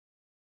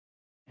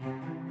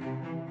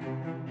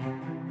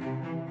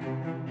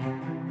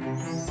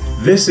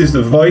This is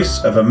the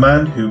voice of a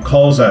man who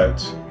calls out.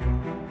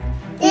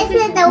 This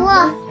is the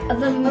voice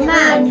of a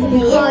man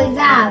who calls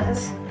out.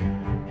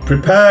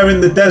 Prepare in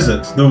the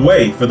desert the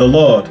way for the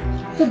Lord.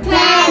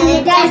 Prepare in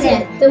the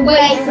desert the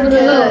way for the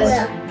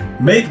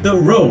Lord. Make the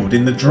road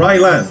in the dry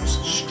lands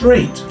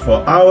straight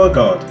for our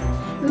God.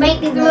 Make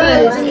the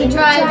roads in the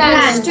dry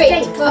land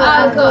straight for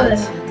our God.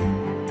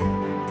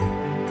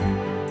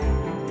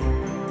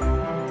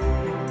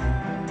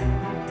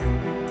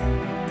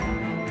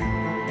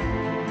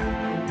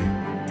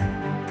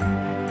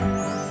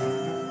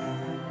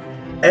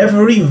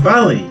 Every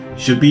valley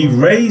should be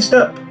raised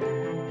up.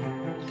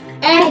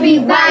 Every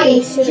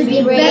valley should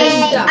be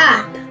raised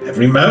up.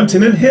 Every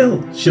mountain and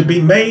hill should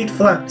be made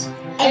flat.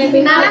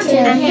 Every mountain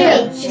and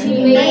hill should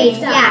be made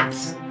flat.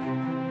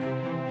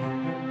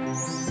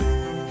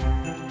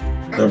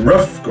 The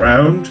rough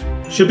ground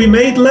should be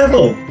made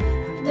level.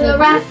 The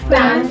rough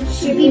ground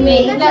should be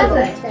made level.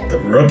 The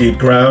rugged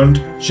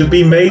ground should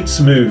be made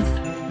smooth.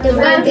 The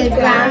rugged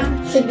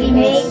ground should be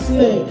made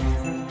smooth.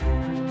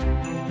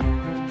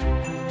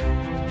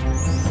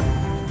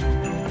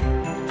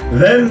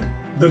 Then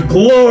the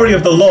glory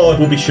of the Lord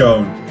will be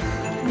shown.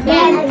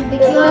 Then the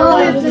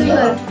glory of the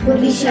Lord will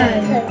be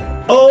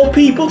shown. All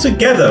people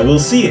together will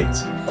see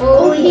it.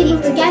 All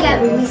people together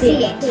will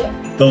see it.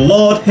 The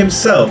Lord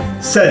himself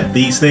said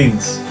these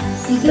things.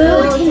 The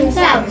Lord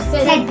himself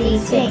said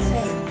these things.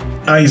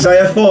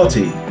 Isaiah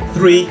 40,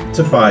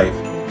 3-5.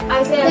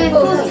 Isaiah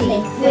 40,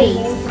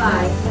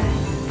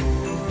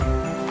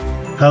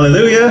 3-5.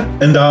 Hallelujah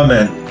and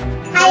Amen.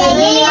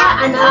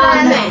 Hallelujah and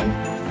Amen.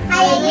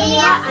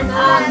 Hallelujah and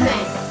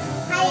Amen.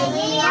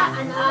 Hallelujah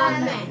and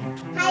Amen.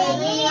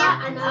 Hallelujah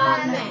and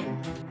Amen.